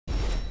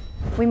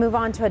We move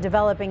on to a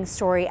developing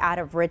story out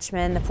of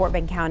Richmond. The Fort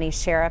Bend County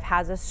Sheriff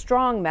has a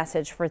strong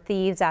message for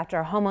thieves after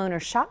a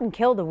homeowner shot and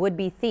killed a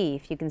would-be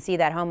thief. You can see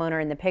that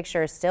homeowner in the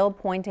picture still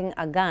pointing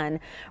a gun.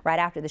 Right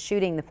after the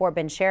shooting, the Fort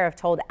Bend Sheriff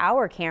told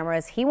our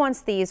cameras he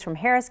wants thieves from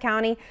Harris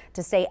County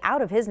to stay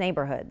out of his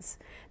neighborhoods.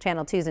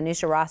 Channel 2's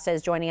Anusha Rasta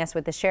is joining us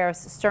with the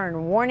sheriff's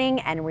stern warning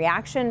and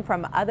reaction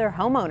from other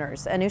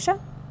homeowners. Anusha?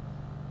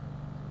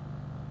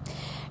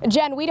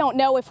 Jen, we don't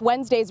know if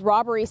Wednesday's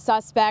robbery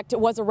suspect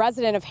was a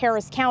resident of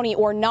Harris County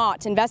or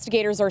not.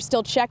 Investigators are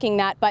still checking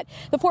that, but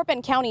the Fort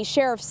Bend County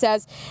Sheriff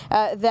says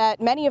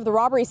that many of the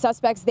robbery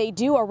suspects they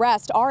do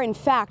arrest are in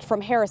fact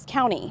from Harris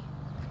County.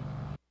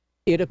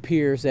 It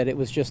appears that it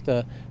was just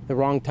the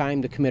wrong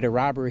time to commit a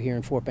robbery here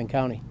in Fort Bend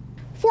County.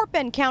 Fort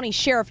Bend County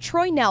Sheriff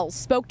Troy Nels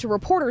spoke to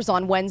reporters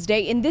on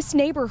Wednesday in this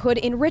neighborhood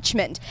in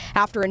Richmond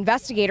after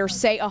investigators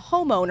say a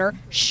homeowner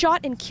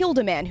shot and killed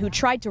a man who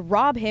tried to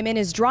rob him in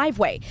his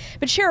driveway.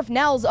 But Sheriff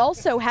Nels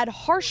also had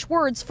harsh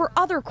words for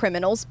other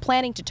criminals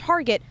planning to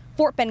target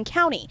Fort Bend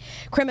County,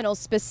 criminals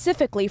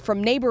specifically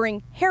from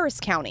neighboring Harris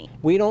County.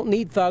 We don't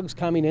need thugs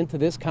coming into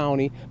this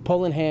county,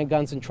 pulling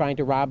handguns and trying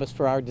to rob us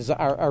for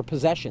our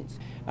possessions.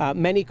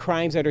 Many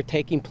crimes that are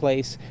taking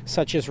place,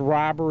 such as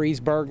robberies,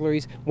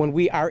 burglaries, when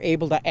we are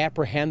able to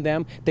apprehend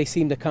them, they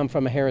seem to come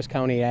from a Harris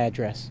County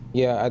address.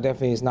 Yeah, I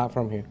definitely is not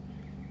from here.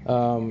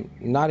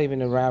 Not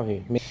even around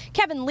here.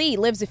 Kevin Lee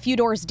lives a few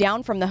doors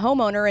down from the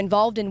homeowner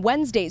involved in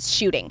Wednesday's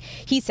shooting.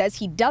 He says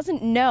he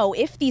doesn't know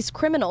if these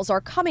criminals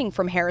are coming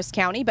from Harris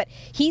County, but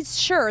he's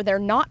sure they're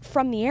not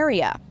from the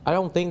area. I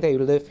don't think they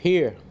live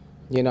here,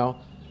 you know.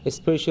 It's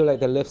pretty sure like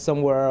they live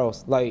somewhere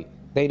else. Like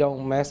they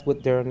don't mess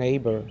with their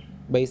neighbor,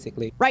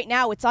 basically. Right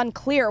now, it's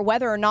unclear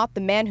whether or not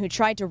the man who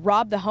tried to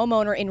rob the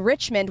homeowner in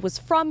Richmond was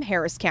from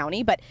Harris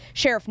County, but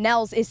Sheriff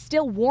Nels is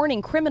still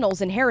warning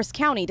criminals in Harris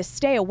County to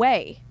stay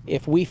away.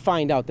 If we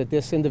find out that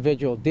this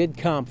individual did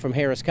come from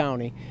Harris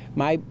County,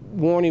 my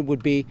warning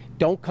would be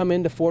don't come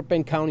into Fort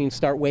Bend County and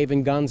start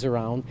waving guns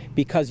around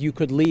because you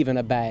could leave in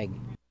a bag.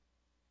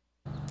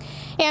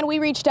 And we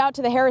reached out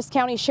to the Harris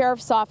County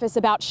Sheriff's Office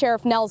about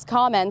Sheriff Nell's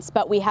comments,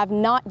 but we have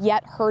not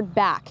yet heard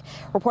back.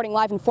 Reporting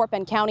live in Fort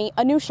Bend County,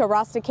 Anusha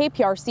Rasta,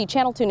 KPRC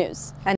Channel 2 News.